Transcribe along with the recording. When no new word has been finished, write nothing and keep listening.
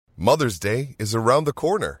Mother's Day is around the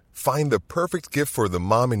corner. Find the perfect gift for the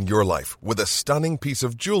mom in your life with a stunning piece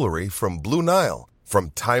of jewelry from Blue Nile.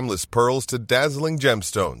 From timeless pearls to dazzling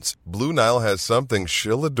gemstones, Blue Nile has something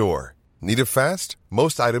she'll adore. Need it fast?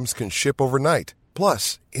 Most items can ship overnight.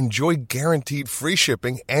 Plus, enjoy guaranteed free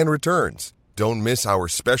shipping and returns. Don't miss our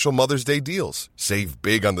special Mother's Day deals. Save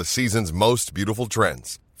big on the season's most beautiful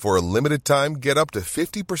trends. For a limited time, get up to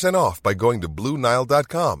 50% off by going to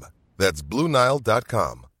BlueNile.com. That's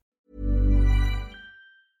BlueNile.com.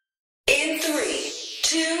 In 3,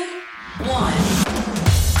 2, 1.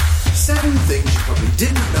 7 things you probably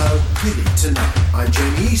didn't know you need to know. I'm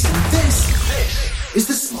Jamie East, and this is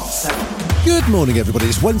the Smart 7. Good morning, everybody.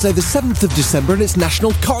 It's Wednesday, the 7th of December, and it's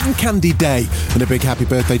National Cotton Candy Day. And a big happy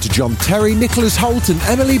birthday to John Terry, Nicholas Holt, and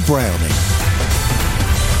Emily Browning.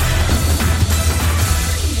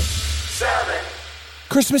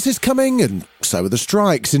 Christmas is coming, and so are the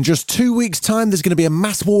strikes. In just 2 weeks' time, there's going to be a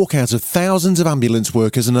mass walkout of thousands of ambulance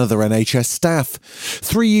workers and other NHS staff.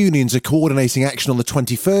 3 unions are coordinating action on the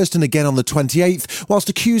 21st and again on the 28th, whilst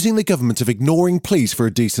accusing the government of ignoring pleas for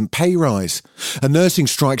a decent pay rise. A nursing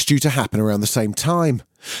strike's due to happen around the same time.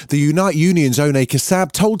 The Unite Union's One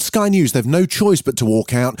Kassab told Sky News they've no choice but to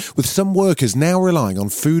walk out, with some workers now relying on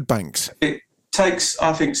food banks. It takes,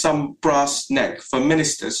 I think, some brass neck for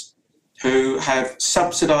ministers who have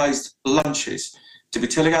subsidised lunches to be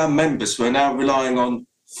telling our members who are now relying on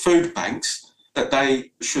food banks that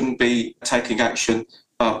they shouldn't be taking action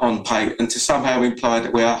on pay, and to somehow imply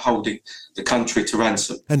that we are holding the country to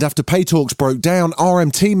ransom. And after pay talks broke down,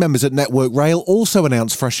 RMT members at Network Rail also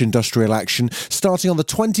announced fresh industrial action starting on the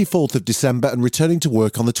 24th of December and returning to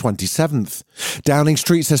work on the 27th. Downing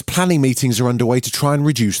Street says planning meetings are underway to try and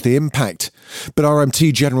reduce the impact. But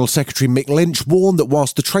RMT General Secretary Mick Lynch warned that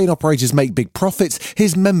whilst the train operators make big profits,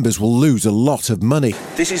 his members will lose a lot of money.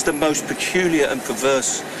 This is the most peculiar and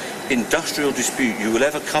perverse industrial dispute you will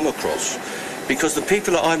ever come across, because the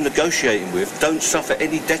people that I'm negotiating with don't suffer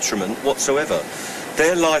any detriment whatsoever.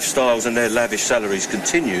 Their lifestyles and their lavish salaries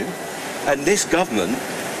continue, and this government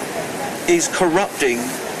is corrupting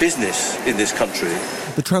business in this country.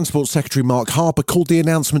 The Transport Secretary Mark Harper called the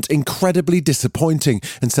announcement incredibly disappointing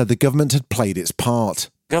and said the government had played its part.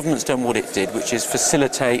 The government's done what it did, which is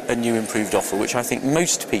facilitate a new improved offer, which I think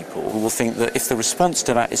most people will think that if the response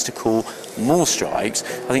to that is to call more strikes,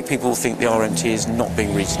 I think people will think the RMT is not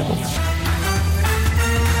being reasonable.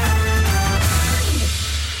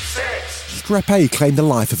 Strep A claimed the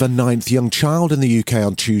life of a 9th young child in the UK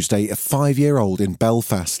on Tuesday, a 5-year-old in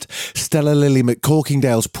Belfast. Stella Lily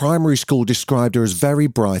McCorkingdale's primary school described her as very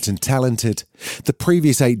bright and talented. The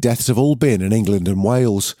previous 8 deaths have all been in England and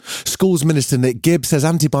Wales. Schools Minister Nick Gibb says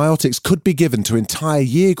antibiotics could be given to entire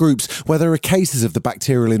year groups where there are cases of the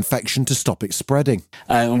bacterial infection to stop it spreading.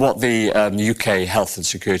 And what the UK Health and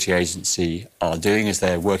Security Agency are doing is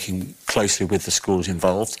they're working closely with the schools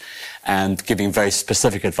involved and giving very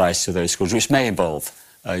specific advice to those schools, which may involve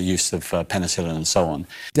use of penicillin and so on.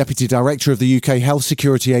 Deputy Director of the UK Health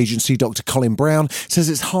Security Agency, Dr Colin Brown, says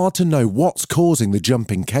it's hard to know what's causing the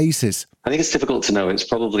jump in cases. I think it's difficult to know. It's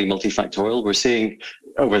probably multifactorial. We're seeing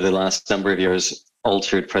over the last number of years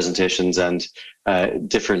altered presentations and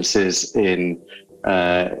differences in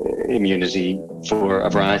immunity for a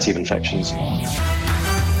variety of infections.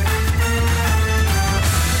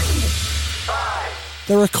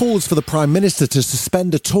 There are calls for the Prime Minister to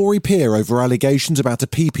suspend a Tory peer over allegations about a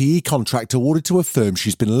PPE contract awarded to a firm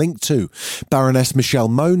she's been linked to. Baroness Michelle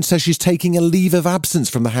Mone says she's taking a leave of absence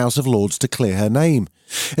from the House of Lords to clear her name.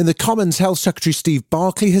 In the Commons, Health Secretary Steve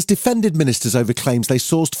Barclay has defended ministers over claims they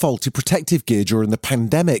sourced faulty protective gear during the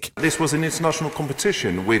pandemic. This was an international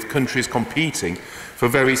competition with countries competing for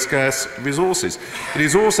very scarce resources. It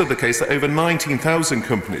is also the case that over 19,000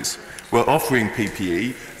 companies were offering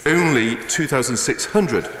PPE. Only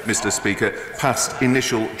 2,600, Mr Speaker, passed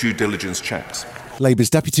initial due diligence checks. Labour's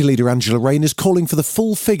Deputy Leader Angela Rayner is calling for the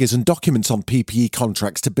full figures and documents on PPE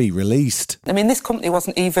contracts to be released. I mean, this company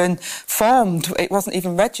wasn't even formed, it wasn't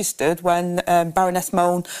even registered when Baroness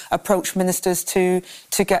Mone approached ministers to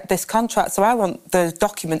get this contract. So I want the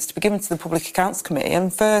documents to be given to the Public Accounts Committee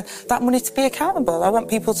and for that money to be accountable. I want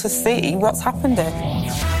people to see what's happened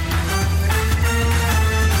here.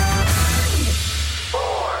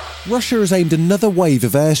 Russia has aimed another wave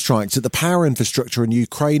of airstrikes at the power infrastructure in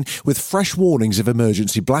Ukraine with fresh warnings of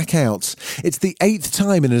emergency blackouts. It's the 8th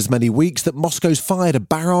time in as many weeks that Moscow's fired a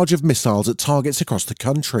barrage of missiles at targets across the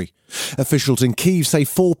country. Officials in Kyiv say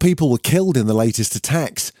 4 people were killed in the latest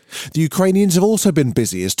attacks. The Ukrainians have also been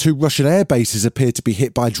busy as 2 Russian air bases appear to be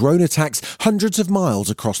hit by drone attacks hundreds of miles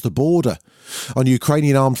across the border. On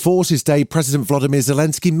Ukrainian Armed Forces Day, President Volodymyr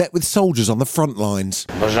Zelensky met with soldiers on the front lines.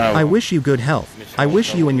 I wish you good health. I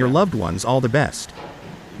wish you and your loved ones all the best.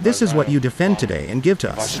 This is what you defend today and give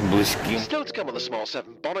to us. Still to come on the Smart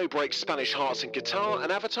 7, Bono breaks Spanish hearts in Qatar,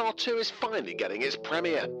 and Avatar 2 is finally getting its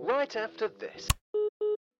premiere. Right after this.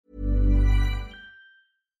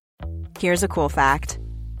 Here's a cool fact.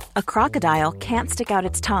 A crocodile can't stick out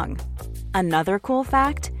its tongue. Another cool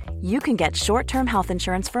fact, you can get short-term health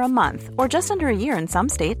insurance for a month or just under a year in some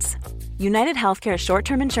states. United Healthcare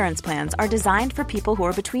short-term insurance plans are designed for people who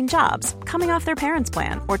are between jobs, coming off their parents'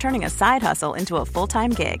 plan, or turning a side hustle into a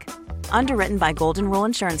full-time gig. Underwritten by Golden Rule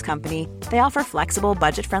Insurance Company, they offer flexible,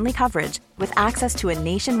 budget-friendly coverage with access to a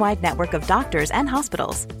nationwide network of doctors and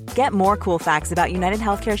hospitals. Get more cool facts about United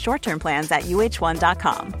Healthcare short-term plans at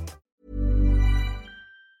uh1.com.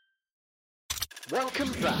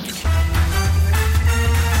 Welcome back.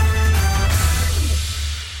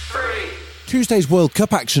 Tuesday's World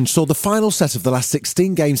Cup action saw the final set of the last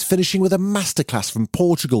 16 games finishing with a masterclass from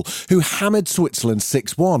Portugal, who hammered Switzerland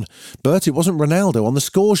 6-1. But it wasn't Ronaldo on the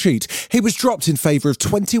score sheet. He was dropped in favour of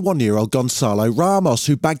 21-year-old Gonçalo Ramos,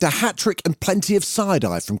 who bagged a hat-trick and plenty of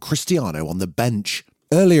side-eye from Cristiano on the bench.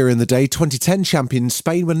 Earlier in the day, 2010 champions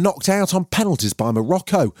Spain were knocked out on penalties by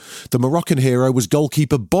Morocco. The Moroccan hero was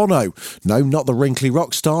goalkeeper Bono. No, not the wrinkly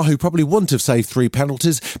rock star who probably wouldn't have saved 3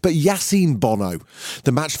 penalties, but Yassine Bono.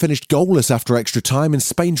 The match finished goalless after extra time, and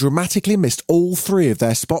Spain dramatically missed all 3 of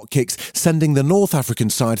their spot kicks, sending the North African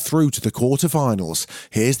side through to the quarter-finals.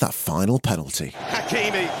 Here's that final penalty.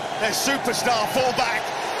 Hakimi, their superstar fullback.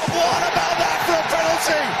 What about that for a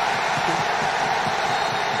penalty?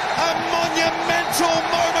 A monumental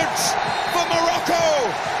moment for Morocco.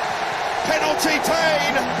 Penalty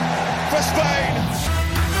pain for Spain.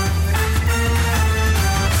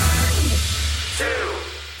 2.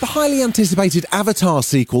 The highly anticipated Avatar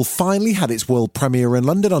sequel finally had its world premiere in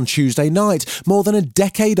London on Tuesday night, more than a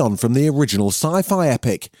decade on from the original sci-fi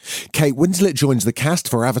epic. Kate Winslet joins the cast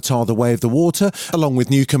for Avatar: The Way of the Water, along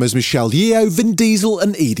with newcomers Michelle Yeoh, Vin Diesel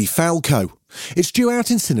and Edie Falco. It's due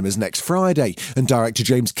out in cinemas next Friday, and director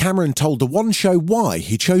James Cameron told The One Show why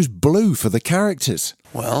he chose blue for the characters.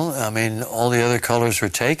 Well, I mean, all the other colors were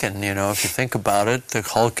taken, you know, if you think about it. The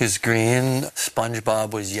Hulk is green,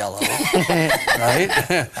 SpongeBob was yellow,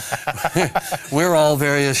 right? We're all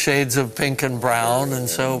various shades of pink and brown, and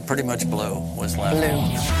so pretty much blue was left.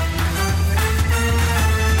 Blue.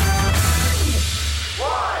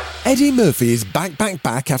 Eddie Murphy is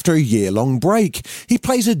back after a year-long break. He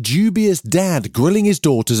plays a dubious dad grilling his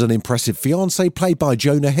daughter's unimpressive fiancée, played by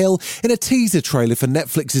Jonah Hill, in a teaser trailer for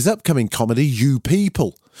Netflix's upcoming comedy You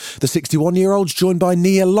People. The 61-year-old's joined by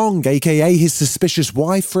Nia Long, a.k.a. his suspicious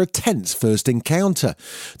wife, for a tense first encounter.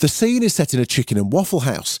 The scene is set in a chicken and waffle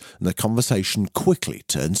house, and the conversation quickly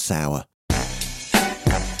turns sour.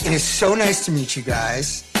 It is so nice to meet you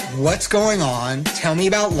guys. What's going on? Tell me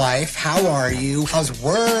about life. How are you? How's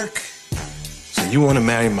work? So you want to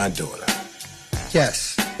marry my daughter?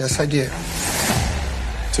 Yes. Yes, I do.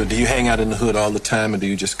 So do you hang out in the hood all the time, or do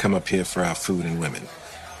you just come up here for our food and women?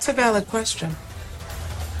 It's a valid question.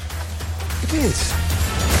 It is.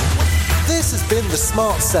 This has been The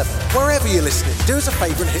Smart 7. Wherever you're listening, do us a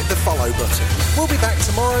favour and hit the follow button. We'll be back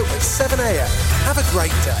tomorrow at 7 a.m. Have a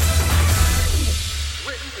great day.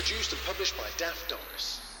 Written, produced and published by Daft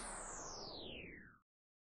Doris.